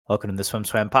Welcome to the Swim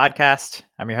Swam podcast.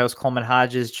 I'm your host, Coleman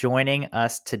Hodges. Joining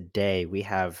us today, we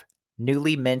have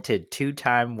newly minted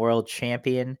two-time world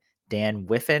champion, Dan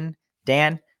Wiffen.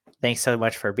 Dan, thanks so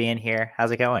much for being here.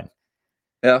 How's it going?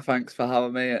 Yeah, thanks for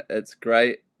having me. It's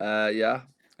great. I'm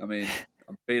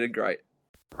feeling great.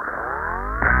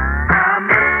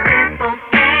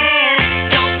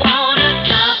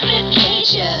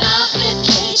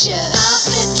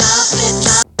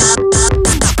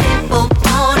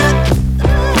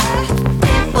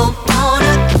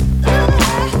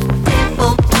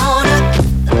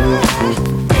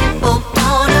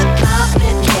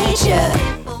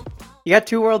 You got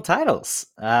two world titles.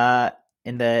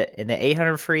 In the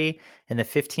 800 free and the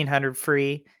 1500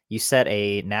 free, you set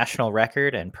a national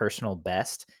record and personal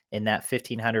best in that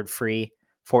 1500 free,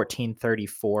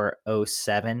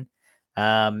 14:34:07.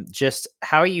 Just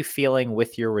how are you feeling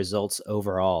with your results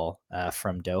overall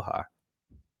from Doha?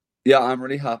 Yeah, I'm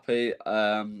really happy.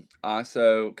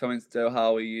 So coming to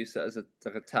Doha, we used it as a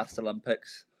test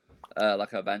Olympics,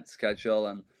 like event schedule,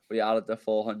 and we added the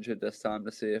 400 this time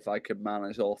to see if I could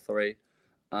manage all three.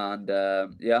 And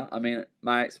yeah, I mean,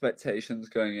 my expectations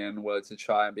going in were to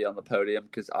try and be on the podium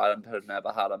because Ireland had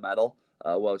never had a medal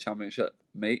at a World Championship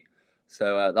meet.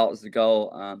 So that was the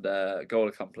goal, and goal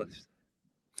accomplished.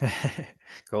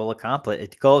 Goal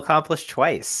accomplished. Goal accomplished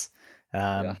twice.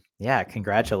 Yeah. Yeah,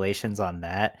 congratulations on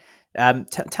that.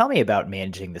 Tell me about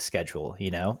managing the schedule.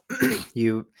 You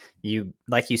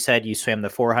like you said, you swam the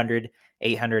 400,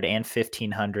 800, and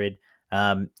 1500.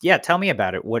 Yeah, tell me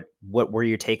about it. What were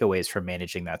your takeaways from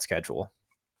managing that schedule?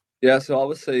 Yeah, so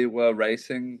obviously we're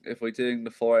racing. If we're doing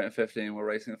the 4, 8, and 15, we're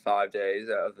racing 5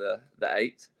 days out of the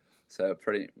 8. So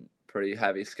pretty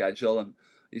heavy schedule. And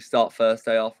you start first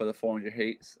day off with the 400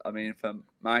 heats. I mean, from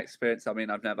my experience, I've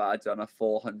never done a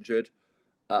 400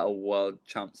 at a world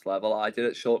champs level. I did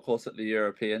it short course at the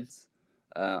Europeans.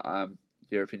 I'm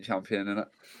European champion in it.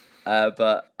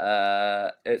 But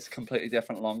it's completely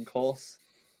different long course.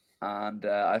 And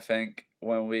I think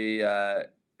when we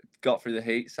got through the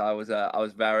heats, I was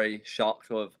very shocked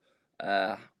with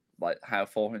uh, like how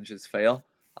 400s feel.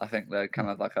 I think they're kind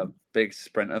of like a big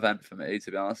sprint event for me,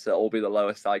 to be honest. It'll be the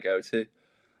lowest I go to,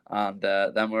 and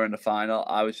then we're in the final.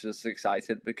 I was just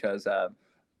excited because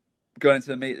going into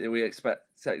the meet, we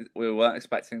weren't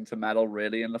expecting to medal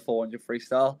really in the 400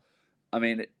 freestyle. I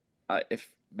mean, if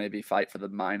maybe fight for the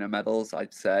minor medals,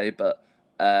 I'd say, but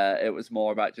it was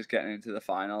more about just getting into the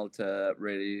final to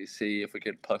really see if we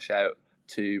could push out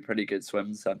two pretty good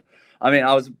swims. And I mean,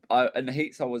 in the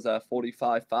heats I was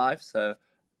 45.5, so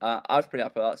I was pretty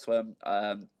happy with that swim,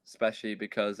 especially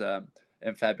because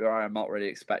in February I'm not really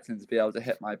expecting to be able to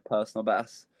hit my personal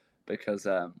best because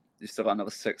you still got another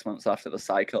 6 months after the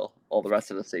cycle, all the rest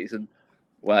of the season,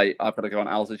 where I've got to go on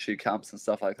altitude camps and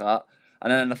stuff like that.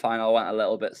 And then in the final, I went a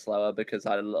little bit slower because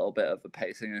I had a little bit of a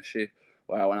pacing issue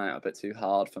where I went out a bit too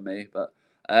hard for me. But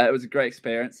it was a great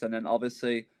experience. And then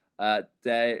obviously,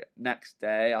 next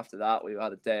day after that, we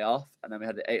had a day off, and then we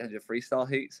had the 800 freestyle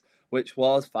heats, which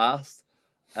was fast.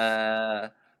 A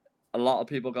lot of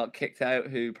people got kicked out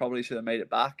who probably should have made it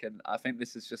back, and I think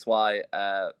this is just why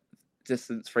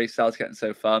distance freestyle is getting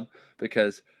so fun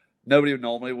because nobody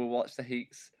normally will watch the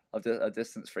heats of a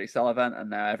distance freestyle event, and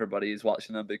now everybody is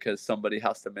watching them because somebody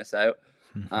has to miss out.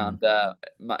 Mhm. And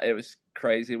it was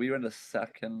crazy. We were in the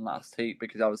second last heat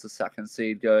because I was the second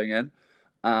seed going in,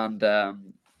 and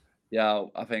yeah,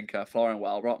 I think Florian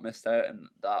Wellbrock missed out in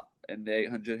the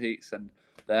 800 heats, and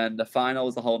then the final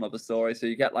was a whole nother story. So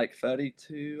you get like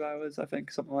 32 hours, I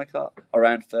think, something like that,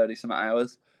 around 30 some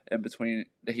hours in between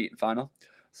the heat and final.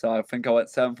 So I think I went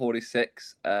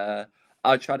 7:46.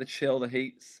 I tried to chill the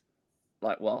heats.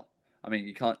 I mean,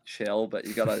 you can't chill, but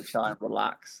you gotta try and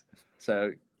relax.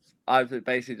 So I was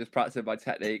basically just practicing my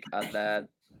technique, and then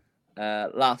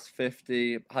last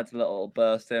 50 had a little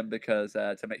burst in because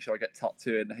to make sure I get top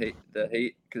two in the heat.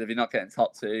 Because if you're not getting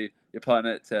top two, you're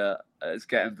putting it to it's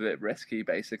getting a bit risky,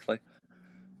 basically.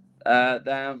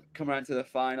 Then coming around to the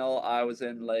final, I was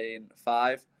in lane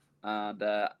 5,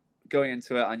 and going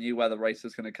into it, I knew where the race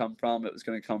was going to come from. It was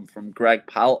going to come from Greg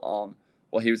Palt on,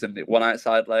 well, he was in the one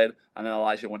outside lane, and then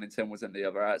Elijah Winnington was in the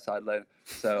other outside lane.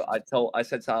 So I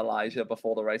said to Elijah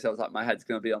before the race, I was like, my head's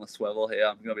going to be on a swivel here.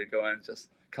 I'm going to be going just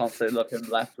constantly looking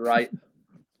left, right.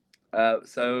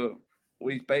 So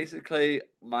we basically,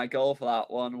 my goal for that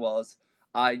one was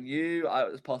I knew it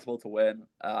was possible to win.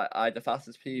 I had the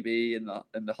fastest PB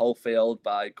in the whole field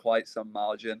by quite some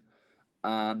margin,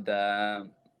 and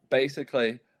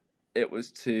basically it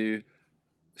was to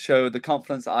show the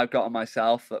confidence that I've got in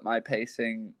myself that my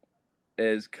pacing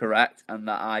is correct and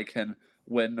that I can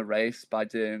win the race by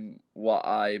doing what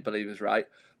I believe is right.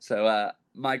 So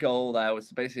my goal there was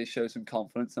to basically show some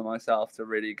confidence in myself to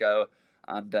really go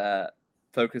and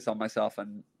focus on myself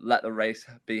and let the race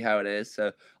be how it is.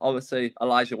 So obviously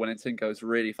Elijah Winnington goes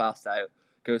really fast out,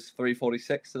 goes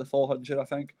 3:46 to the 400, I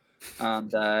think.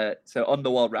 And so under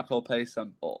world record pace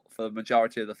for the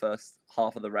majority of the first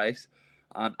half of the race.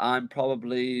 And I'm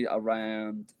probably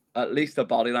around at least a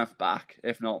body length back,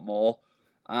 if not more.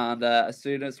 And as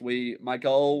soon as my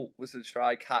goal was to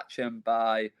try catch him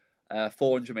by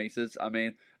 400 meters. I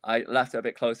mean, I left it a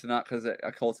bit closer than that because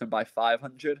I caught him by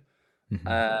 500.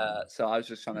 So I was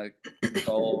just trying to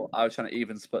control. I was trying to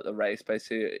even split the race,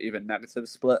 basically even negative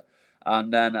split.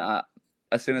 And then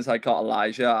as soon as I got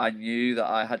Elijah, I knew that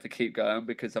I had to keep going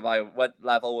because if I went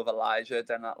level with Elijah,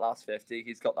 then that last 50,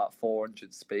 he's got that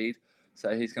 400 speed,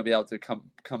 so he's going to be able to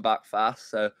come back fast.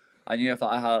 So I knew if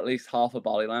I had at least half a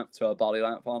body length to a body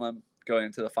length on him going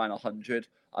into the final 100,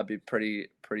 I'd be pretty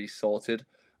sorted.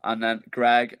 And then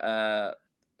Greg,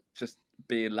 just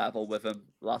be level with him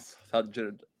last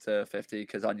 100 to 50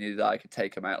 because I knew that I could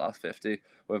take him out last 50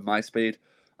 with my speed.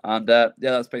 And yeah,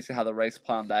 that's basically how the race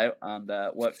planned out and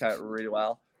worked out really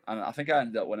well. And I think I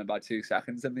ended up winning by 2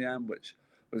 seconds in the end, which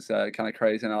was kind of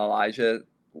crazy. And Elijah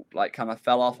kind of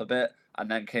fell off a bit and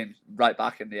then came right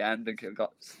back in the end and took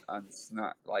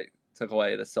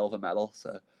away the silver medal.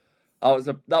 So that was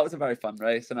a very fun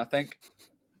race, and I think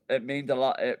it meant a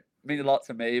lot. It meant a lot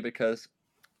to me because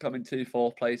coming 2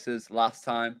 4th places last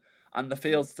time, and the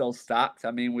field's still stacked.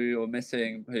 I mean, we were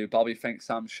missing Bobby Fink,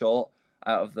 Sam Short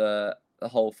out of the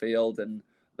whole field in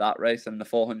that race, and the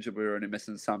 400 we were only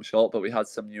missing Sam Short, but we had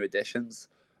some new additions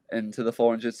into the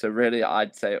 400. So really,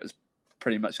 I'd say it was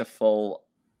pretty much a full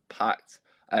packed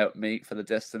out meet for the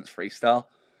distance freestyle.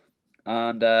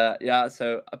 And yeah,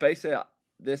 so basically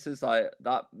this is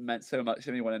that meant so much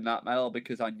to me winning that medal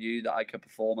because I knew that I could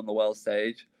perform on the world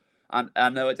stage. And I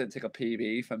know it didn't take a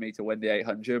PB for me to win the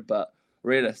 800, but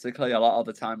realistically, a lot of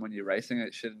the time when you're racing,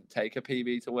 it shouldn't take a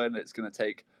PB to win. It's going to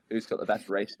take who's got the best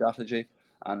race strategy.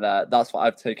 And that's what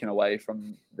I've taken away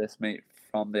from this meet,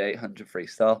 from the 800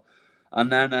 freestyle.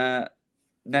 And then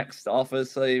next,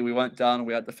 obviously, we went down and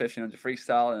we had the 1500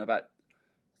 freestyle in about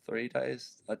 3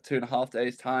 days, 2.5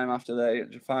 days time after the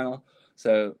 800 final.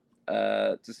 So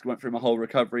just went through my whole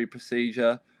recovery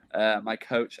procedure. My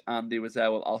coach, Andy, was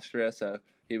there with Austria, so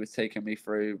he was taking me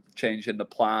through changing the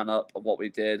plan up of what we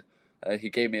did. He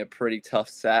gave me a pretty tough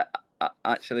set,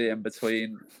 actually, in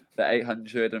between the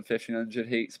 800 and 1500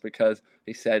 heats because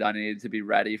he said I needed to be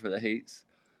ready for the heats.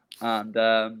 And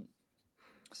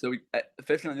so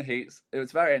 1500 heats, it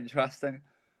was very interesting.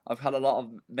 I've had a lot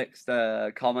of mixed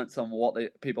comments on what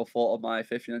people thought of my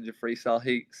 1500 freestyle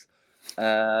heats.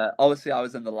 Obviously, I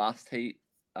was in the last heat,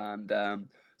 and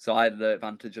so I had the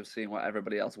advantage of seeing where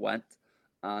everybody else went,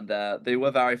 and they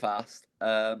were very fast.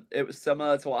 It was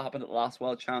similar to what happened at the last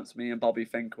World Champs. Me and Bobby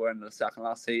Fink were in the second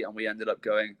last heat, and we ended up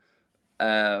going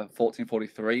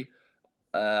 14:43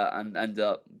 and ended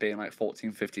up being like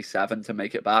 14:57 to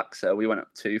make it back. So we went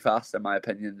up too fast, in my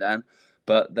opinion, then.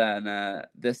 But then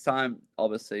this time,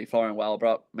 obviously, Florian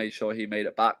Wellbrock made sure he made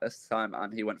it back this time,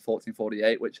 and he went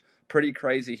 14:48, which pretty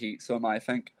crazy heat, some I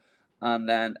think. And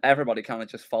then everybody kind of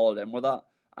just followed in with that.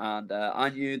 And I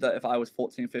knew that if I was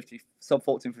 14:50, sub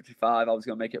 14:55, I was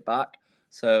going to make it back.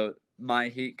 So my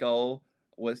heat goal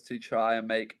was to try and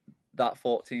make that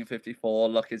 14:54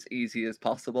 look as easy as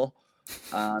possible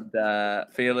and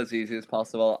feel as easy as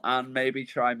possible, and maybe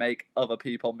try make other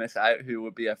people miss out who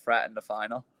would be a threat in the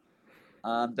final.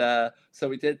 And so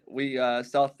we did. We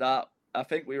started that. I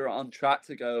think we were on track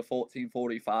to go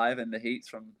 14:45 in the heats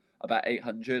from about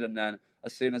 800, and then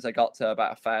as soon as I got to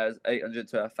about 800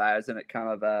 to 1,000, it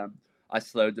kind of I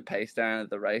slowed the pace down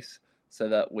of the race so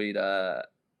that we'd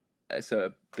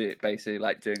basically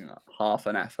like doing half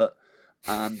an effort,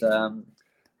 and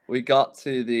we got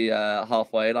to the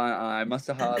halfway line. And I must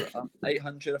have had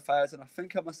 800, 1,000. I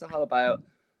think I must have had about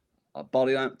a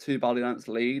body length, 2 body lengths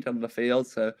lead on the field.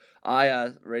 So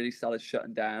I really started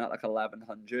shutting down at like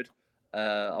 1,100.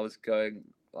 I was going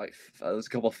like there was a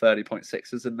couple of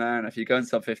 30.6s in there, and if you go in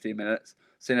sub 15 minutes,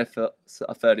 seeing a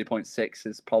 30.6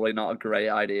 is probably not a great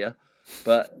idea.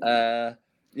 But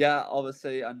yeah,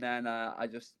 obviously, and then I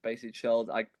just basically chilled.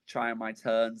 I tried my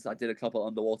turns. I did a couple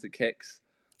underwater kicks,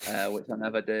 which I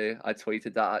never do. I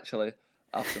tweeted that actually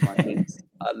after my hits,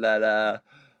 and then.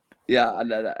 Yeah,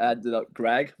 and then it ended up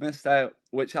Greg missed out,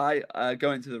 which I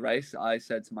going to the race, I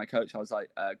said to my coach, I was like,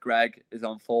 Greg is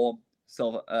on form,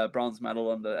 silver, bronze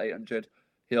medal on the 800.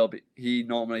 He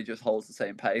normally just holds the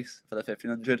same pace for the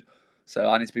 1500, so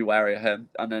I need to be wary of him.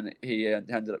 And then he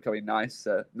ended up going ninth,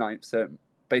 so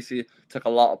basically took a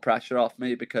lot of pressure off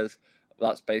me because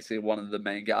that's basically one of the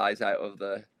main guys out of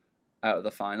the out of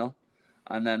the final.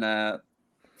 And then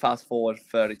fast forward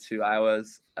 32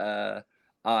 hours,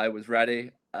 I was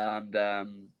ready, and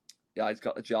yeah, I just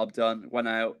got the job done. Went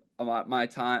out.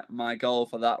 My goal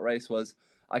for that race was,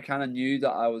 I kind of knew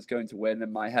that I was going to win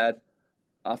in my head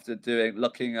after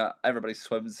looking at everybody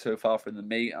swims so far from the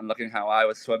meet and looking how I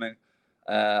was swimming.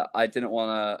 I didn't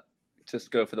want to just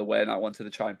go for the win. I wanted to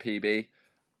try and PB.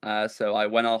 So I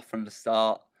went off from the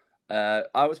start.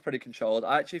 I was pretty controlled.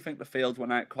 I actually think the field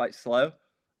went out quite slow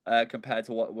compared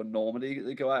to what would normally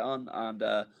they go out on, and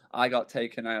I got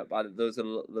taken out by there's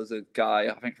a guy,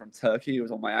 I think, from Turkey, who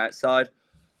was on my outside.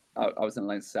 I was in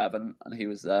lane 7, and he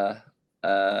was there.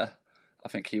 I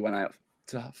think he went out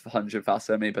to 100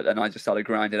 faster than me, but then I just started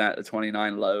grinding out the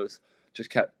 29 lows,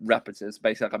 just kept repetitions,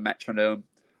 basically like a metronome,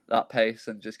 that pace,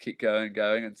 and just keep going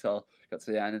until I got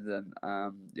to the end. And then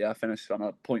yeah, I finished on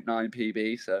a 0.9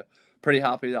 PB, so pretty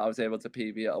happy that I was able to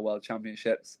PB at a World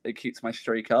Championships. It keeps my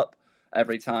streak up.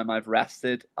 Every time I've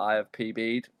rested, I have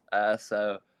PB'd,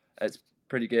 so it's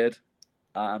pretty good.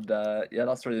 And yeah,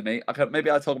 that's really me. Maybe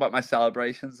I'll talk about my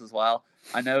celebrations as well.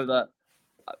 I know that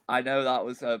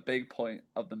was a big point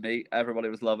of the meet. Everybody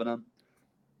was loving them.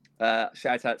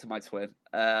 Shout out to my twin.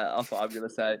 That's what I'm gonna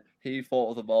say. He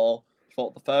fought them all.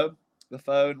 Fought the phone. The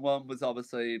phone one was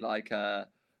obviously like,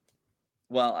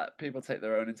 well, people take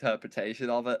their own interpretation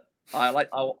of it.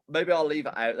 Maybe I'll leave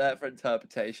it out there for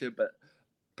interpretation, but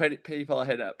people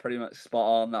hit it pretty much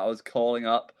spot on. That I was calling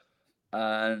up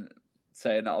and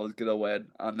saying that I was gonna win,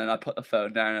 and then I put the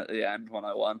phone down at the end when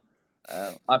I won.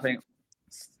 I think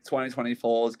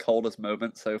 2024's coldest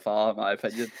moment so far, in my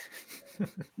opinion.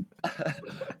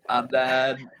 And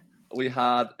then we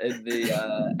had in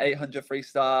the 800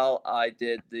 freestyle, I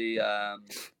did the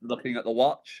looking at the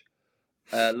watch.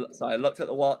 So I looked at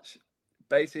the watch.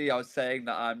 Basically, I was saying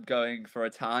that I'm going for a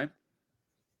time.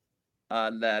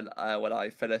 And then when I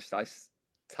finished, I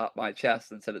tapped my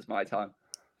chest and said it's my time.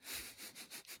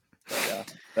 But yeah,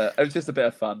 but it was just a bit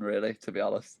of fun, really, to be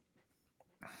honest.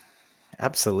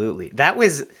 Absolutely. That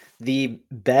was the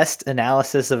best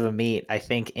analysis of a meet I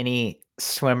think any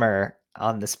swimmer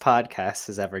on this podcast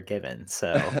has ever given.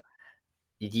 So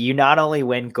you not only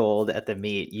win gold at the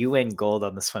meet, you win gold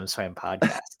on the Swim Swam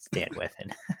podcast, Dan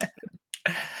Wiffen.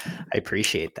 I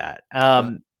appreciate that.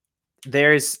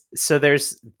 There's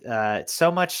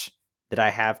so much that I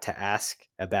have to ask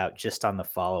about just on the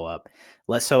follow-up.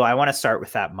 So I want to start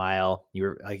with that mile. You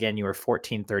were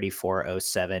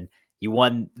 14:34:07. You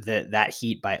won that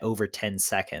heat by over 10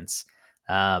 seconds.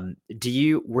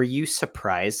 Were you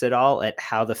surprised at all at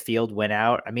how the field went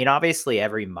out? I mean, obviously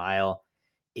every mile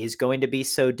is going to be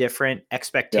so different,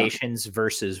 expectations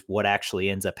versus what actually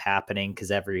ends up happening,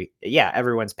 because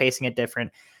everyone's pacing it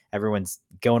different. Everyone's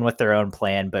going with their own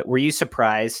plan. But were you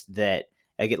surprised that,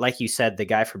 like you said, the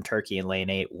guy from Turkey in lane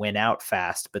 8 went out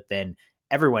fast, but then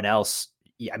everyone else,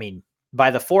 I mean,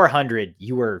 by the 400,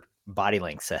 you were body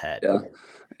lengths ahead.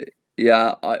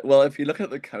 Yeah. Well, if you look at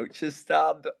the coaches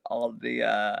stand on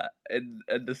the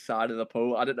in the side of the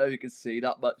pool, I don't know if you can see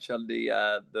that much on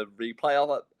the replay of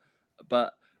it,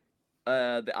 but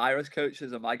the Irish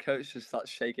coaches and my coach just start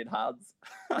shaking hands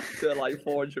after like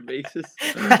 400 meters.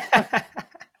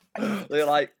 They're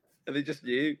like, they just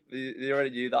knew. They already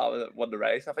knew that I won the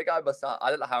race. I think I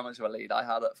don't know how much of a lead I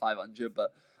had at 500,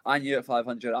 but I knew at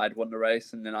 500 I'd won the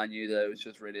race, and then I knew that it was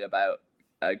just really about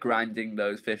grinding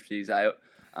those 50s out.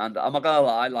 And I'm not gonna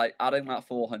lie, like adding that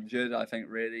 400, I think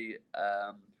really,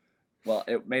 well,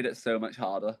 it made it so much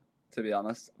harder. To be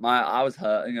honest, I was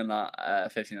hurting in that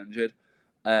 1500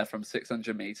 from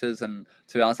 600 meters, and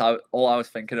to be honest, all I was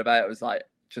thinking about was like,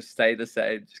 just stay the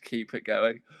same, just keep it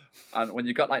going. And when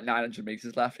you've got like 900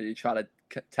 meters left, and you try to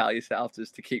tell yourself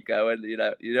just to keep going, you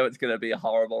know it's going to be a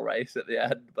horrible race at the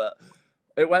end, but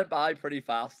it went by pretty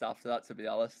fast after that, to be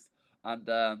honest.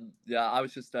 And yeah, I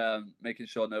was just making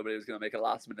sure nobody was going to make a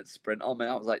last minute sprint on me.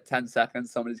 I was like, 10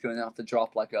 seconds, somebody's going to have to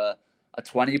drop like a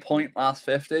 20-point last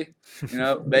 50,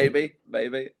 maybe.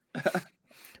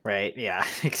 Right. Yeah,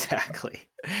 exactly.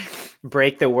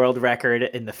 Break the world record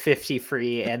in the 50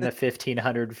 free and the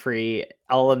 1500 free,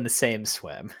 all in the same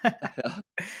swim.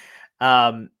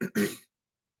 And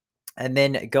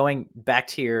then going back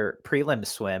to your prelim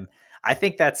swim, I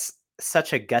think that's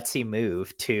such a gutsy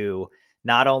move to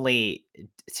not only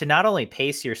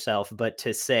pace yourself, but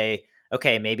to say,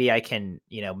 okay, maybe I can,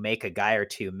 make a guy or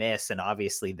two miss. And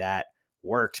obviously that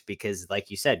worked because,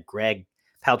 like you said, Greg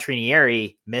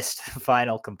Paltrinieri missed the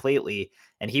final completely,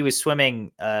 and he was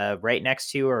swimming right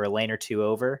next to you or a lane or two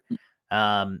over.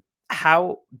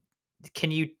 How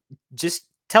can you just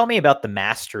tell me about the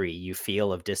mastery you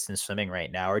feel of distance swimming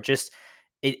right now, or just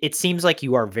it seems like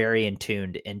you are very in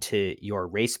tuned into your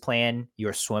race plan,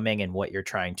 your swimming, and what you're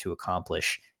trying to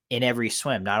accomplish in every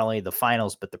swim, not only the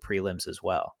finals, but the prelims as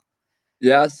well.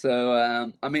 Yeah,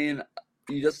 so I mean,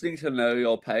 you just need to know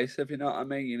your pace, if you know what I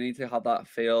mean. You need to have that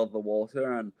feel of the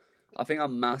water, and I think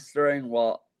I'm mastering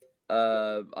what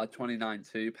a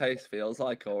 29.2 pace feels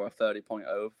like, or a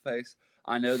 30.0 pace.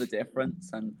 I know the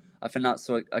difference, and I think that's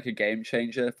like a game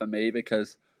changer for me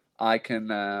because I can.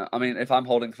 I mean, if I'm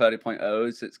holding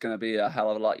 30.0s, it's going to be a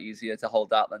hell of a lot easier to hold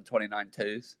that than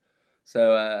 29.2s.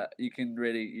 So you can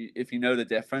really, if you know the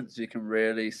difference, you can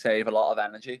really save a lot of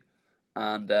energy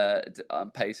and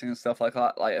pacing and stuff like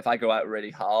that. Like if I go out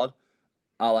really hard,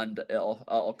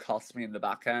 it'll cost me in the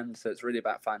back end. So it's really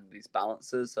about finding these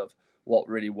balances of what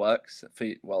really works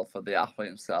for the athlete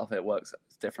himself. It works.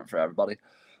 It's different for everybody,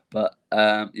 but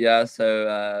yeah.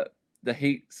 So the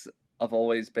heats have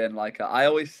always been like I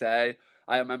always say.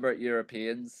 I remember at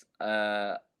Europeans,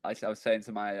 I was saying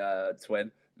to my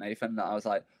twin Nathan that I was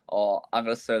like, "Oh, I'm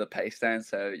gonna slow the pace down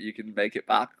so you can make it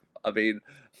back." I mean,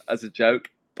 as a joke,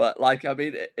 but like I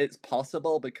mean, it's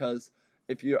possible because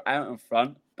if you're out in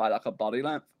front by like a body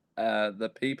length,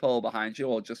 the people behind you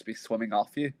will just be swimming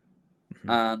off you.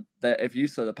 Mhm. And if you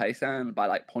slow the pace down by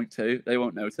like 0.2, they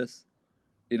won't notice.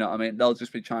 You know what I mean? They'll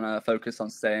just be trying to focus on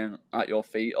staying at your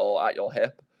feet or at your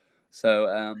hip.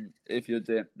 So if you're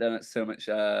doing, then it's so much,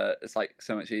 it's like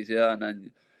so much easier. And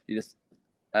then you just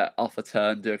off a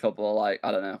turn, do a couple of like,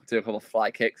 I don't know, do a couple of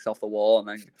fly kicks off the wall and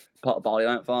then put a body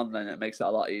length on, and then it makes it a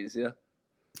lot easier.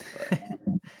 But,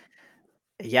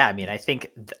 Yeah, I mean, I think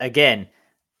again,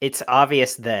 it's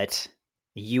obvious that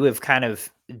you have kind of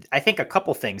I think a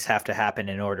couple things have to happen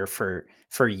in order for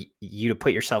you to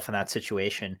put yourself in that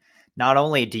situation. Not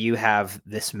only do you have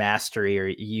this mastery or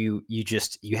you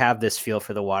have this feel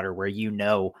for the water where you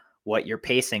know what you're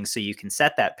pacing so you can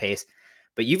set that pace,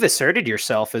 but you've asserted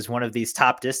yourself as one of these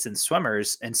top distance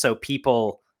swimmers and so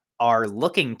people are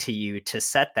looking to you to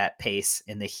set that pace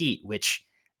in the heat, which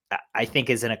I think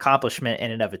is an accomplishment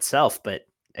in and of itself, but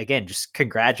again, just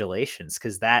congratulations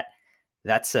because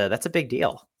that's a big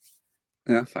deal.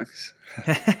 yeah, thanks.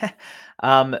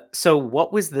 So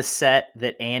what was the set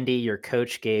that Andy, your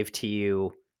coach, gave to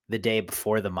you the day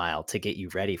before the mile to get you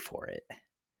ready for it?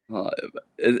 Oh,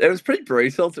 it was pretty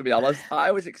brutal, to be honest.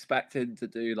 I was expecting to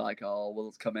do like, oh,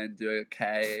 we'll come in, do a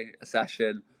K, a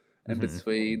session in Mhm.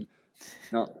 between,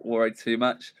 not worry too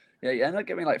much. Yeah, you ended up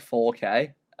giving like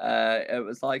 4K. It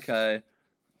was like I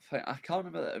can't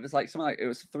remember. It was like something like it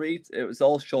was three. It was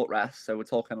all short rests, so we're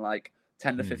talking like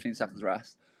 10 to 15 seconds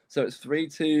rest. So it's three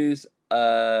twos,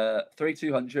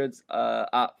 200s,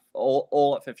 at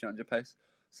all at 1500 pace.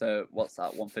 So what's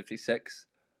that? 156.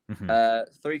 Mhm.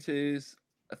 Three twos,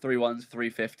 three ones,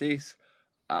 350s.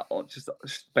 Or just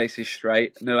basically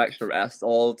straight, no extra rest,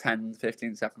 all 10,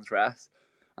 15 seconds rest.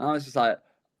 And I was just like,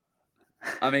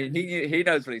 I mean, he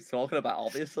knows what he's talking about,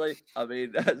 obviously. I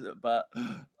mean, but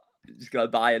just gotta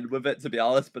buy in with it, to be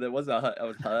honest. But it was I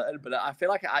was hurting, but I feel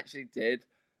like it actually did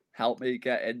help me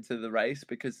get into the race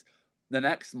because the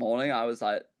next morning I was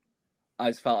like, I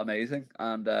just felt amazing,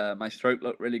 and my stroke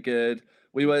looked really good.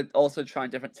 We were also trying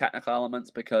different technical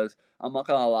elements because I'm not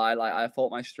gonna lie, like I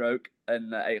thought my stroke in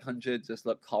the 800 just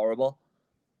looked horrible.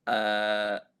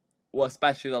 Uh, well,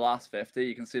 especially the last 50,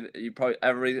 you can see that you probably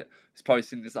every has probably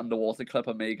seen this underwater clip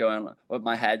of me going with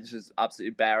my head just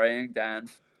absolutely burying down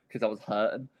because I was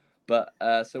hurting. But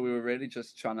so we were really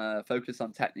just trying to focus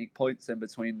on technique points in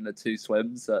between the two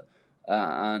swims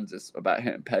and just about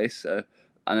hitting pace. So,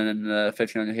 and then in the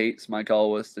 1500 heats, my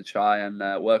goal was to try and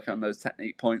work on those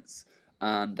technique points.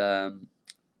 And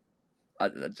I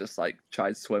just like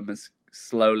tried to swim as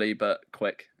slowly but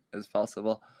quick as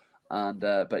possible. And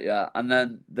but yeah, and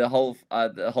then the whole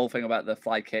thing about the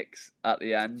fly kicks at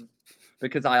the end,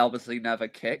 because I obviously never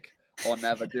kick or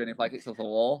never do any fly kicks off the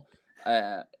wall.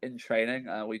 In training,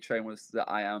 we train with the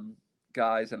IM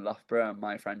guys in Loughborough, and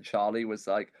my friend Charlie was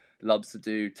like loves to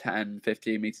do 10,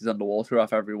 15 meters underwater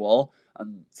off every wall,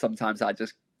 and sometimes I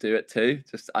just do it too.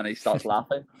 Just and he starts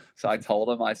laughing. So I told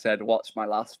him, I said, "Watch my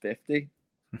last 50."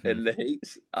 Mhm. In the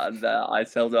heat, and I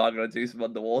told her I'm going to do some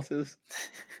underwaters.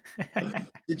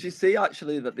 Did you see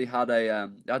actually that they had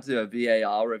to do a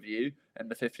VAR review in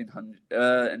the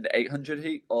 1500 in the 800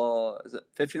 heat, or is it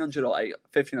 1500 or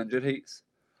 1500 heats?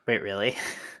 Wait, really?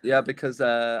 Yeah, because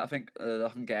I think the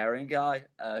Hungarian guy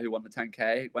who won the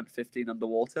 10K went 15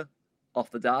 underwater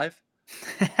off the dive.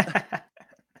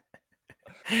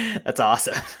 That's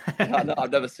awesome. Yeah,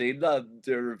 I've never seen them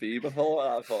do a review before.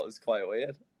 I thought it was quite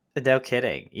weird. No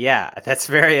kidding. Yeah, that's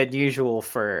very unusual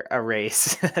for a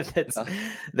race. That's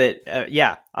Yeah,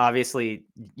 yeah, obviously,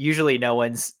 usually no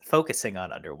one's focusing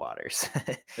on underwaters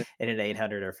in an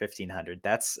 800 or 1500.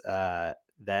 That's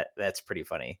pretty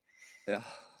funny. yeah,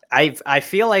 I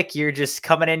feel like you're just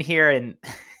coming in here and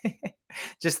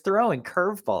just throwing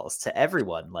curveballs to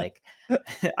everyone. Like, all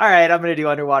right, I'm gonna do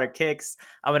underwater kicks.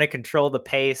 I'm gonna control the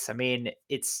pace. I mean,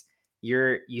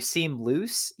 you seem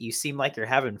loose. You seem like you're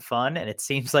having fun, and it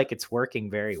seems like it's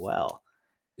working very well.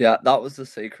 yeah. That was the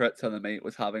secret to the meet,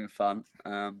 was having fun.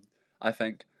 I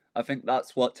think I think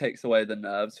that's what takes away the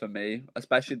nerves for me,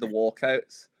 especially the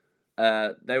walkouts.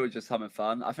 They were just having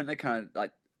fun. I think they kind of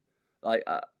like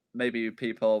maybe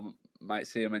people might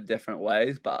see them in different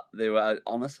ways, but they were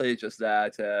honestly just there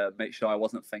to make sure I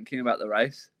wasn't thinking about the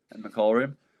race in the call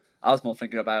room. I was more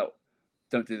thinking about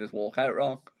don't do this walkout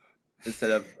wrong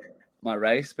instead of my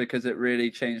race, because it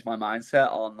really changed my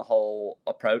mindset on the whole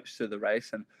approach to the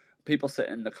race. And people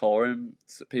sitting in the call room,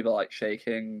 people like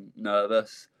shaking,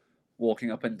 nervous,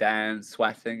 walking up and down,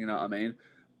 sweating. You know what I mean?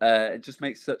 It just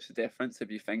makes such a difference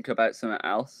if you think about something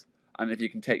else, and if you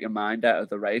can take your mind out of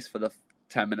the race for the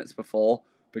 10 minutes before,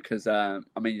 because I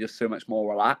mean you're so much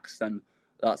more relaxed, and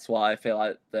that's why I feel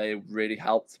like they really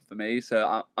helped for me.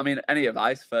 So I mean, any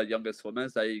advice for younger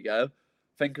swimmers? There you go.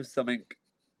 Think of something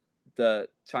that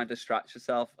try and distract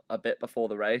yourself a bit before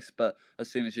the race, but as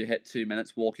soon as you hit 2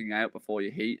 minutes walking out before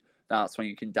your heat, that's when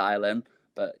you can dial in.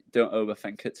 But don't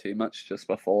overthink it too much just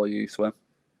before you swim.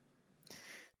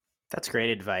 That's great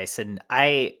advice, and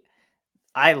I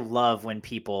love when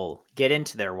people get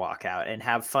into their walkout and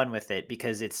have fun with it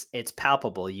because it's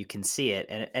palpable. You can see it.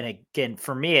 And again,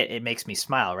 for me, it makes me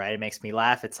smile, right? It makes me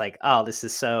laugh. It's like, oh, this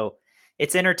is so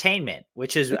it's entertainment,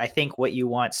 which is I think what you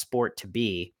want sport to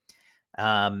be.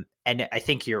 And I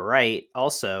think you're right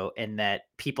also in that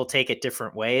people take it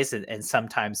different ways, and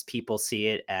sometimes people see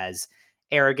it as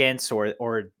arrogance or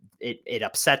it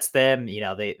upsets them. You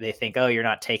know, they think, oh, you're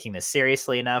not taking this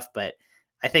seriously enough. But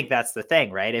I think that's the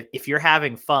thing, right? If you're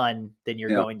having fun, then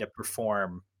you're Yeah. going to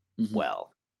perform Hmm.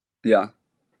 well. Yeah.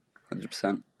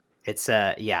 100%. It's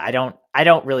yeah, I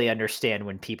don't really understand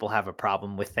when people have a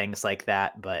problem with things like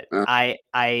that, but Uh,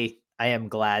 I am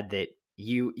glad that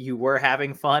you were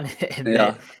having fun and yeah.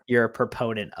 that you're a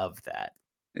proponent of that.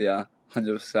 Yeah.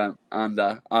 100%. And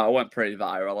I went pretty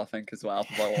viral, I think, as well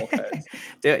for my walkouts.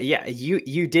 Yeah,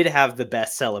 you did have the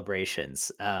best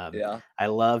celebrations. Yeah. I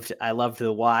loved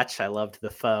the watch. I loved the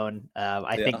phone.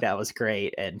 I think Yeah. that was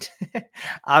great, and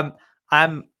I'm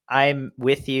I'm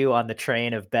with you on the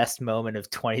train of best moment of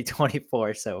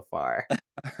 2024 so far.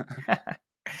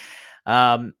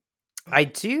 um, I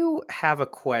do have a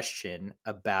question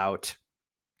about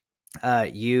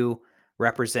you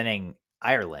representing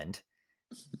Ireland,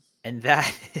 and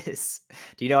that is,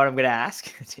 do you know what I'm going to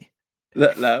ask?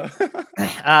 No.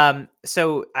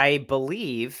 So I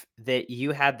believe that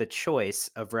you had the choice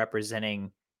of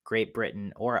representing Great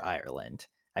Britain or Ireland.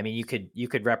 I mean, you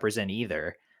could represent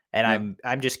either, and Yeah.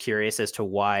 I'm just curious as to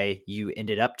why you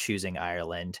ended up choosing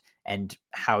Ireland and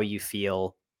how you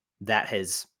feel that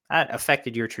has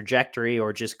affected your trajectory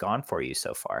or just gone for you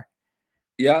so far.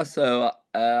 Yeah, so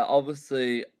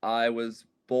obviously I was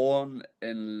born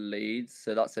in Leeds,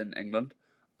 so that's in England.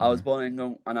 I was Mhm. born in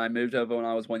England and I moved over when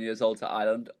I was 1 years old to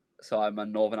Ireland. So I'm a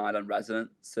Northern Ireland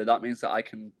resident. So that means that I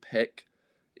can pick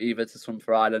either to swim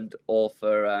for Ireland or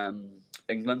for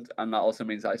England, and that also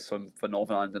means I swim for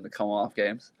Northern Ireland in the Commonwealth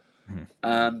Games. Mhm.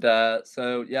 And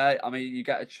so yeah, I mean you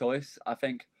get a choice. I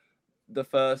think the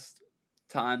first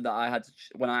time that I had to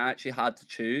when I actually had to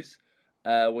choose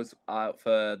was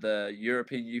for the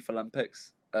European Youth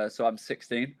Olympics. So I'm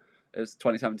 16. It was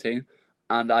 2017,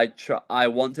 and I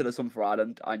wanted a swim for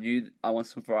Ireland. I knew I wanted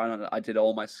to swim for Ireland. I did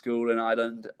all my school in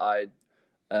Ireland.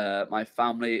 My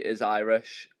family is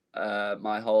Irish.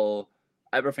 My whole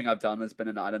everything I've done has been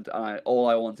in Ireland, and all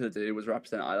I wanted to do was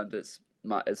represent Ireland. It's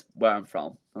where I'm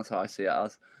from. That's how I see it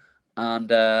as.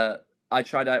 And I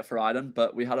tried out for Ireland,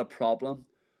 but we had a problem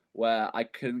where I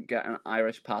couldn't get an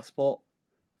Irish passport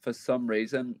for some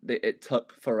reason. It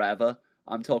took forever.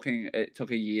 I'm talking, it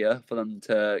took a year for them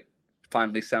to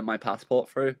finally send my passport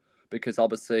through, because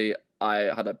obviously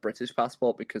I had a British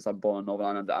passport because I'm born in Northern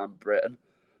Ireland and Britain.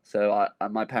 So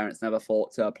and my parents never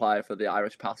thought to apply for the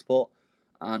Irish passport,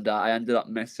 and I ended up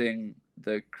missing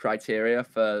the criteria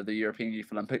for the European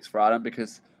Youth Olympics for Ireland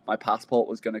because my passport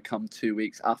was going to come 2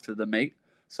 weeks after the meet,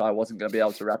 so I wasn't going to be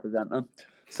able to represent them.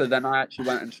 So then I actually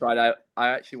went and tried out. I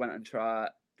actually went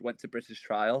to British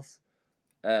trials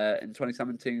in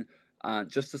 2017. And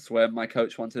just to swim, my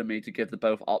coach wanted me to give the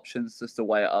both options just to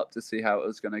weigh it up to see how it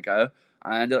was going to go.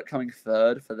 I ended up coming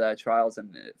third for their trials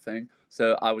and thing,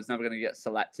 so I was never going to get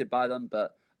selected by them.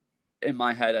 But in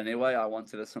my head anyway, I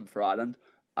wanted to swim for Ireland.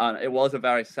 And it was a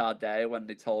very sad day when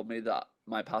they told me that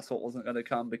my passport wasn't going to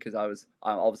come because I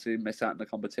obviously missed out in the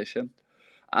competition.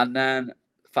 And then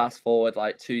fast forward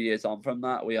like 2 years on from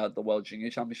that, we had the World Junior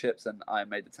Championships, and I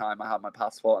made the time. I had my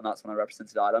passport, and that's when I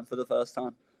represented Ireland for the first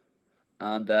time.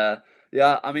 And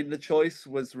yeah, I mean, the choice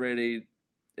was really,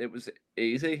 it was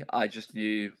easy. I just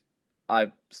knew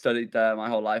I studied there my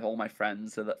whole life. All my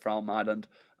friends are from Ireland,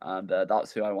 and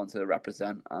that's who I wanted to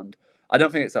represent. And I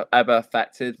don't think it's ever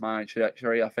affected my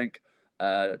trajectory. I think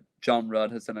John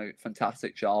Rudd has done a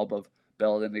fantastic job of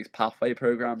building these pathway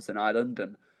programs in Ireland,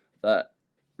 and that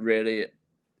really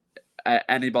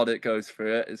anybody that goes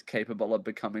through it is capable of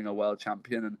becoming a world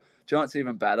champion. And do you know what's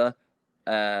even better?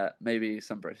 Maybe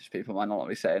some British people might not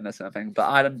be saying this or anything, but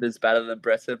Ireland is better than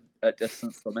Britain at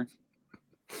distance swimming.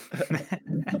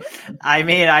 I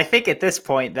mean, I think at this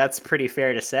point that's pretty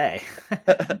fair to say.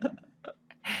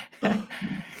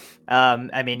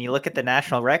 I mean, you look at the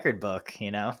national record book, you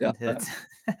know. Yeah.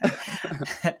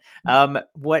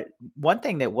 One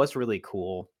thing that was really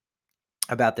cool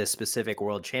about this specific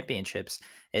World Championships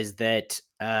is that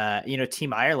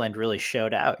Team Ireland really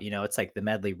showed out. It's like the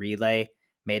medley relay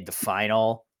made the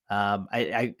final.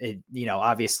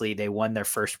 Obviously they won their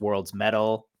first World's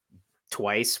medal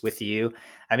twice with you.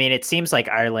 I mean, it seems like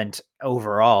Ireland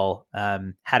overall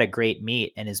had a great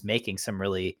meet and is making some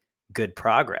really good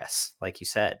progress, like you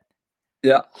said.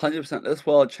 Yeah, 100%. This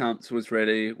World Champs was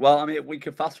really well. I mean, we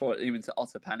could fast forward even to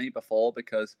Otterpenny before,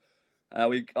 because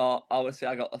we got, obviously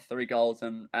I got the 3 goals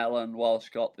and Ellen Walsh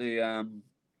got the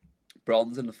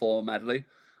bronze in the 4 medley.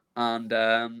 And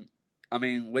I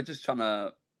mean, we're just trying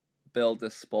to build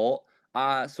this sport.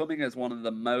 Swimming is one of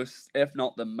the most, if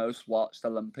not the most watched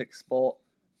Olympic sport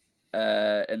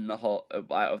in the whole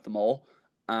out of them all.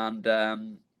 And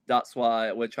that's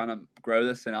why we're trying to grow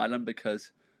this in Ireland, because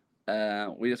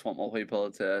we just want more people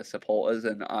to support us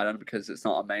in Ireland, because it's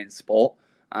not a main sport,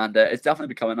 and it's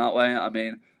definitely becoming that way. I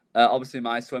mean, obviously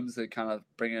my swims are kind of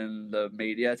bringing the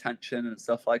media attention and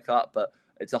stuff like that, but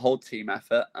it's a whole team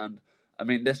effort. And I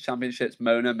mean, this championships,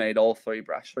 Mona made all 3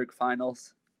 breaststroke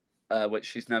finals, which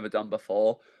she's never done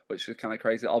before, which is kind of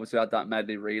crazy. Obviously, we had that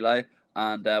medley relay,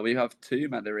 and we have 2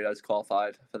 medley relays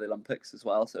qualified for the Olympics as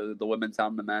well, so the women's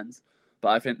and the men's. But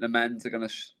I think the men's are going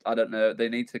to, I don't know, they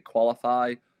need to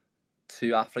qualify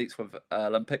 2 athletes with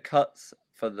Olympic cuts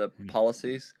for the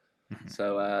policies.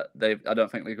 So I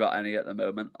don't think they've got any at the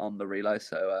moment on the relay.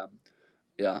 So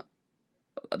yeah,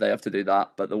 they have to do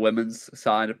that. But the women's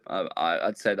side,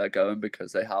 I'd say they're going,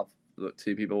 because they have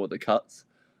 2 people with the cuts,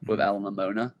 with Ellen and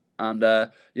Mona. And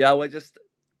yeah, we're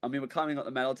climbing up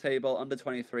the medal table. Under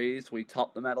 23s, we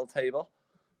topped the medal table.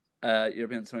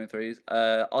 European 23s.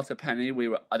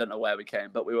 Otterpenny, I don't know where we came,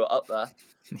 but we were up there.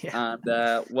 Yeah.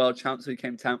 And World Champs, we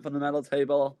came 10th on the medal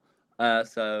table.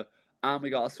 And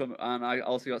we got a swim, and I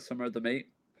also got swimmer of the meet,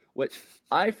 which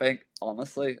I think,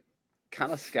 honestly,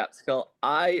 kind of skeptical.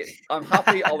 I'm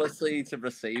happy, obviously, to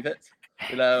receive it.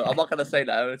 I'm not going to say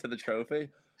no to the trophy.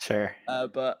 Sure.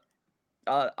 But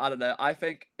I don't know. I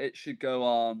think it should go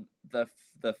on the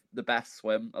best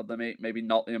swim of the meet, maybe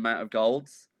not the amount of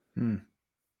golds.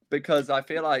 Because I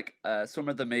feel like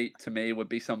swimmer of the meet to me would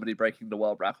be somebody breaking the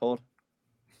world record.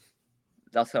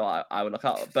 That's how I would look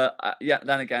at it. But yeah,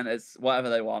 then again, it's whatever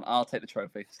they want. I'll take the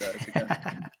trophy. So,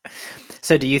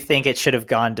 so do you think it should have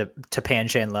gone to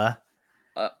Panjin La?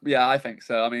 Yeah, I think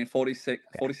so. I mean,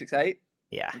 46.8.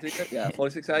 Yeah. Yeah,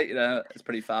 46.8. It's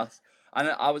pretty fast.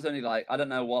 And I was only like, I don't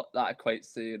know what that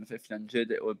equates to in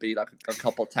 1500. It would be like a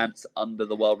couple tenths under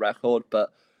the world record.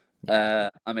 But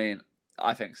I mean,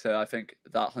 I think so. I think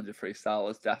that 100 freestyle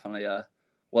was definitely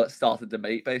what started the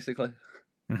meet, basically.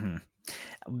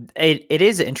 It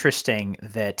is interesting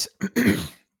that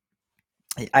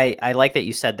I like that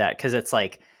you said that, because it's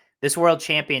like this World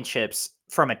Championships,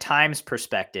 from a times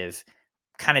perspective,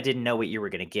 kind of didn't know what you were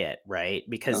going to get, right?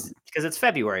 Because it's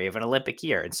February of an Olympic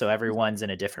year, and so everyone's in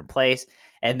a different place.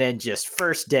 And then just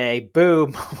first day,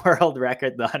 boom, world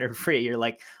record, the 100 free. You're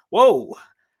like, whoa,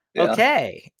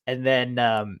 okay. And then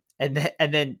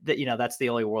that's the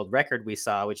only world record we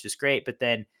saw, which is great. But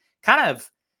then kind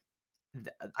of,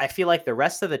 I feel like the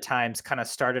rest of the times kind of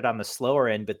started on the slower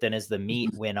end, but then as the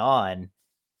meet went on,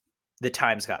 the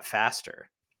times got faster.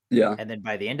 Yeah. And then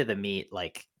by the end of the meet,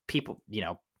 like people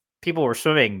were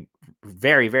swimming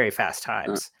very, very fast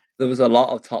times. There was a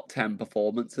lot of top 10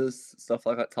 performances, stuff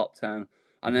like that, top 10.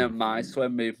 And then my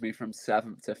swim moved me from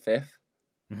 7th to 5th.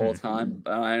 all time,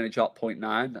 and I only dropped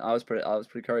 0.9. I was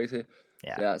pretty crazy.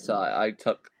 Yeah. Yeah, so I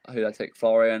took who did I take?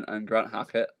 Florian and Grant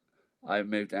Hackett. I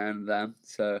moved down them.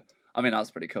 So I mean that's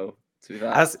pretty cool to be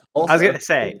fair. I was Also, gonna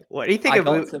say, what do you think I of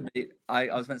got to meet. I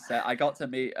was going to say I got to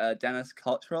meet Dennis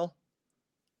Cottrell,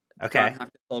 Grant Okay.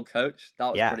 Hackett's old coach. That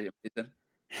was Yeah. pretty amazing.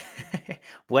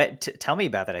 Tell me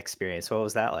about that experience. What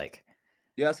was that like?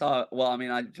 Yeah, so well, I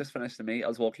mean, I just finished the meet. I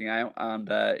was walking out, and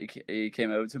he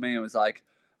came over to me and was like,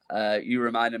 "You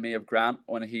reminded me of Grant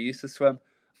when he used to swim."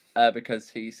 Because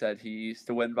he said he used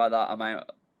to win by that amount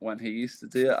when he used to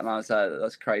do it, and I was like,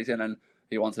 "That's crazy." And then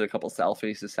he wanted a couple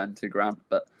selfies to send to Grant,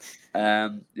 but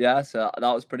yeah, so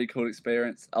that was a pretty cool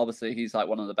experience. Obviously, he's like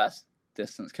one of the best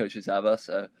distance coaches ever.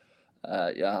 So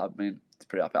yeah, I mean, it's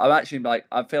pretty happy. I'm actually like,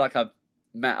 I feel like I've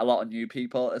met a lot of new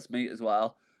people at this meet as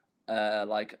well.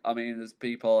 Like, I mean, there's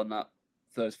people in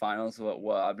those finals that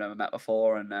I've never met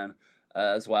before, and then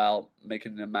as well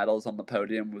making the medals on the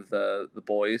podium with the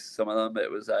boys. Some of them,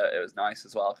 it was nice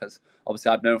as well because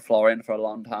obviously I've known Florian for a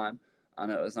long time,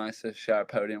 and it was nice to share a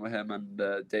podium with him and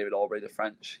David Aubrey, the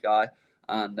French guy,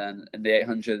 and then in the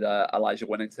 800 Elijah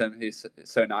Winnington. He's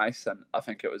so nice, and I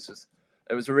think it was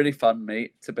a really fun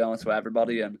meet, to be honest, with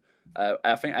everybody, and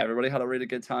I think everybody had a really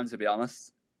good time, to be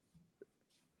honest.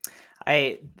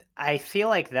 I feel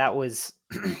like that was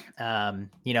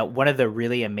one of the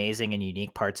really amazing and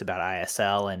unique parts about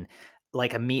ISL, and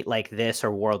like a meet like this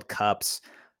or World Cups,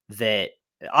 that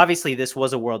obviously this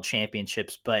was a World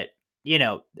Championships, but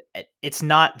it's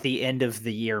not the end of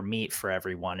the year meet for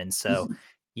everyone. And so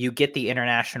you get the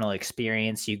international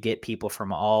experience, you get people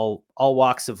from all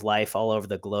walks of life all over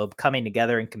the globe coming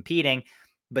together and competing,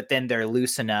 but then they're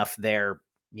loose enough, they're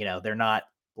not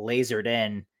lasered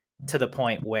in to the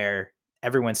point where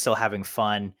everyone's still having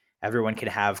fun. Everyone can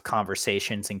have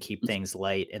conversations and keep things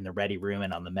light in the ready room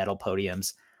and on the medal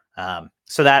podiums.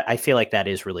 So that, I feel like that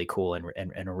is really cool and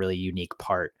a really unique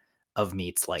part of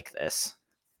meets like this.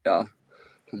 Yeah,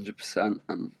 100%.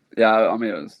 And yeah, I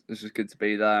mean, it was just good to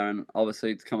be there, and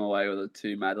obviously to come away with the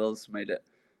 2 medals made it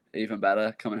even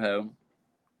better coming home.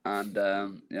 And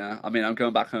yeah, I mean, I'm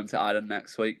going back home to Ireland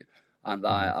next week, and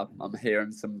I'm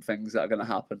hearing some things that are going to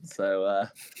happen. So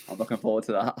I'm looking forward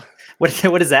to that.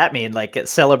 What does that mean? Like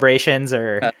celebrations,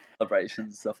 or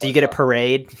Celebrations, stuff do you like get a that.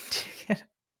 parade?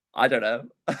 I don't know.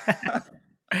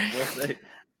 We'll see.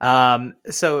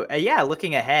 So yeah,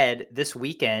 looking ahead this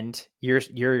weekend,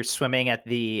 you're swimming at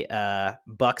the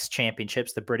Bucks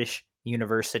Championships, the British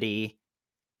University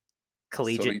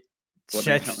Collegiate.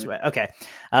 Okay.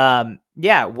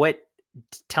 Yeah.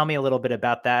 Tell me a little bit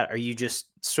about that. Are you just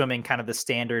swimming kind of the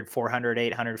standard 400,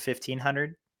 800,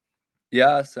 1500?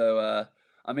 Yeah. So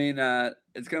I mean,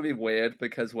 it's going to be weird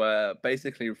because we're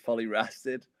basically fully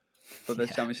rested for this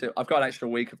championship. I've got an extra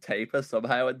week of taper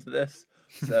somehow into this.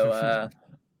 So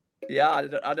yeah,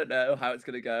 I don't know how it's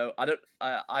gonna go.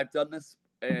 I've done this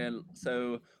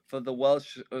so for the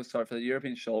for the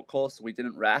European short course, we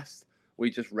didn't rest. We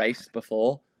just raced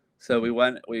before. So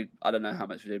I don't know how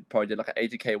much we did. Probably did like an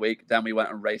 80K week. Then we went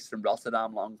and raced in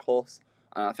Rotterdam long course.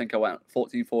 And I think I went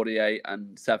 14:48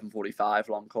 and 7:45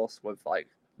 long course with like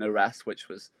no rest, which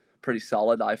was pretty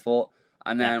solid, I thought.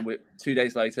 And then 2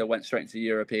 days later went straight into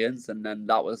Europeans, and then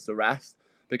that was the rest,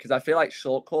 because I feel like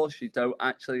short course, you don't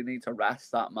actually need to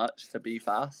rest that much to be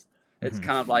fast. It's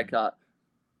kind of like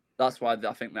that's why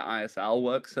I think the ISL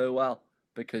works so well,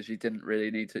 because you didn't really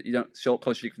need to. You don't short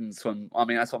course. You can swim. I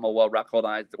mean, that's on my world record.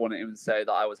 I wouldn't even say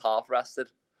that I was half rested,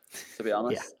 to be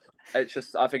honest. It's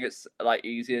just, I think it's like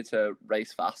easier to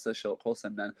race faster short course,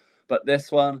 and then. But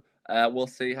this one, we'll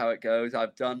see how it goes. I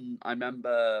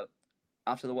remember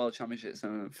after the World Championships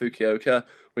in Fukuoka,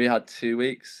 we had 2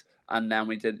 weeks, and then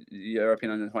we did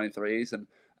European under-23s. And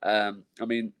I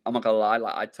mean, I'm not gonna lie,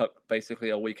 like I took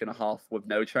basically a week and a half with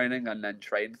no training, and then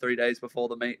trained 3 days before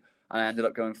the meet, and I ended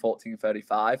up going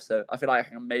 14:35. So I feel like I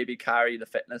can maybe carry the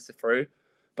fitness through.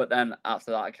 But then after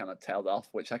that, I kind of tailed off,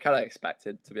 which I kind of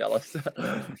expected, to be honest.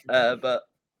 But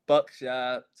Bucks,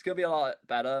 yeah, it's gonna be a lot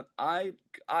better. I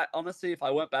honestly, if I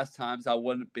weren't best times, I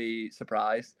wouldn't be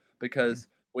surprised, because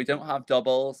we don't have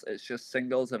doubles. It's just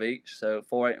singles of each. So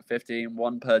 4, 8, and 15,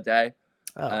 one per day.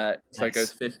 So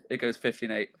nice. It goes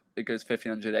 15, 8. It goes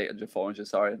 1500, 800, 400.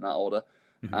 Sorry, in that order.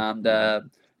 And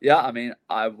yeah, I mean,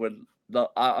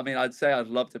 I'd say I'd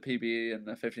love to PB in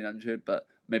the 1500, but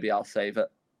maybe I'll save it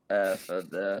for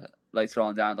the later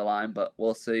on down the line. But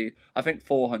we'll see. I think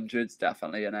 400 is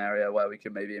definitely an area where we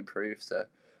can maybe improve. So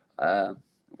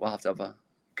we'll have to have a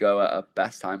go at a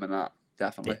best time in that,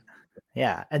 definitely.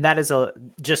 Yeah, and that is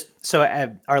just so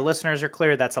our listeners are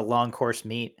clear, that's a long course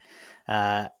meet.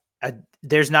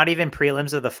 There's not even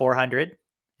prelims of the 400.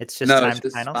 It's just no, timed it's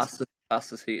just finals.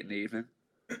 fastest heat in the evening.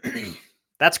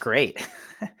 That's great.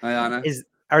 I know.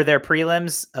 Are there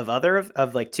prelims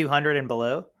of like 200 and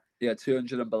below? Yeah,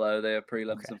 200 and below, they have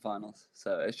prelims and finals.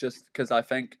 So it's just because I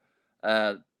think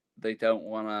they don't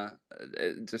want to.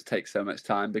 It just takes so much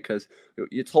time because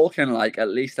you're talking like at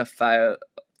least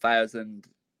 1,000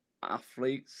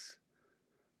 athletes.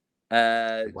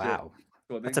 Wow,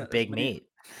 Swimming that's a big meet.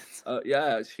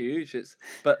 Yeah, it's huge.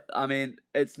 But I mean,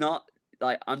 it's not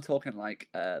like I'm talking like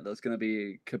there's gonna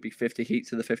could be 50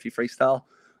 heats of the 50 freestyle.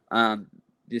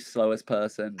 The slowest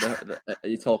person,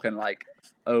 you're talking like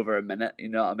over a minute. You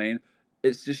know what I mean?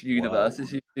 It's just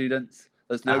university students.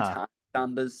 There's no time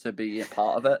standards to be a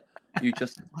part of it. You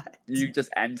just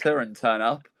enter and turn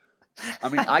up. I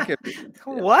mean, I could.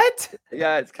 What?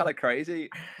 Yeah, it's kind of crazy.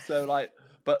 So like,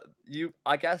 but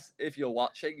I guess if you're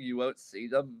watching, you won't see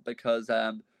them because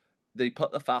they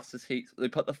put the fastest heats. They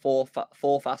put the four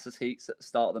fastest heats at the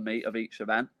start of the meet of each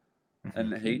event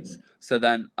in the heats. So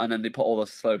then they put all the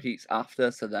slow heats after.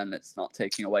 So then it's not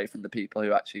taking away from the people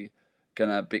who actually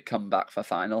gonna come back for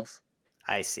finals.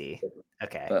 I see.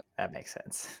 Okay, that makes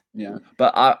sense. Yeah,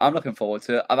 but I'm looking forward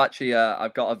to it. I've actually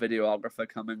I've got a videographer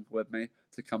coming with me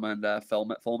to come and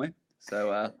film it for me.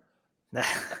 So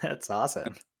that's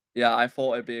awesome. Yeah, I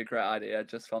thought it'd be a great idea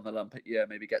just from the Olympic year,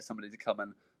 maybe get somebody to come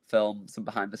and film some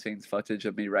behind the scenes footage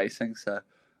of me racing. So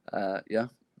yeah,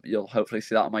 you'll hopefully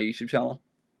see that on my YouTube channel.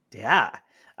 Yeah.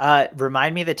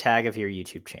 Remind me the tag of your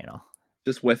YouTube channel.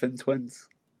 Just Wiffen Twins.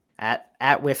 At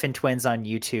Wiffen Twins on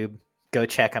YouTube. Go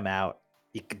check them out.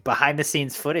 Behind the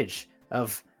scenes footage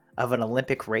of an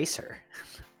Olympic racer.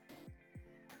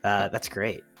 That's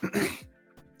great.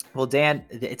 Well, Dan,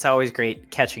 it's always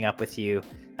great catching up with you.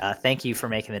 Thank you for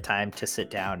making the time to sit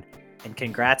down, and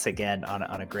congrats again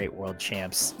on a great world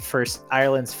champs.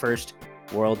 Ireland's first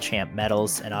world champ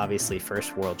medals, and obviously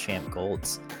first world champ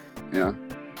golds. Yeah.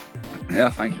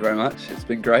 Thank you very much. It's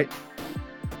been great.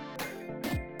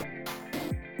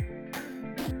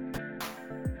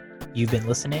 You've been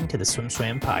listening to the Swim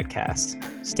Swam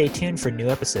podcast. Stay tuned for new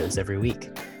episodes every week.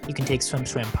 You can take Swim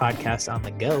Swam podcast on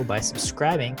the go by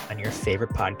subscribing on your favorite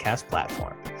podcast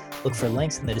platform. Look for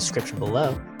links in the description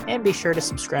below, and be sure to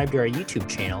subscribe to our YouTube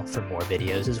channel for more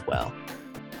videos as well.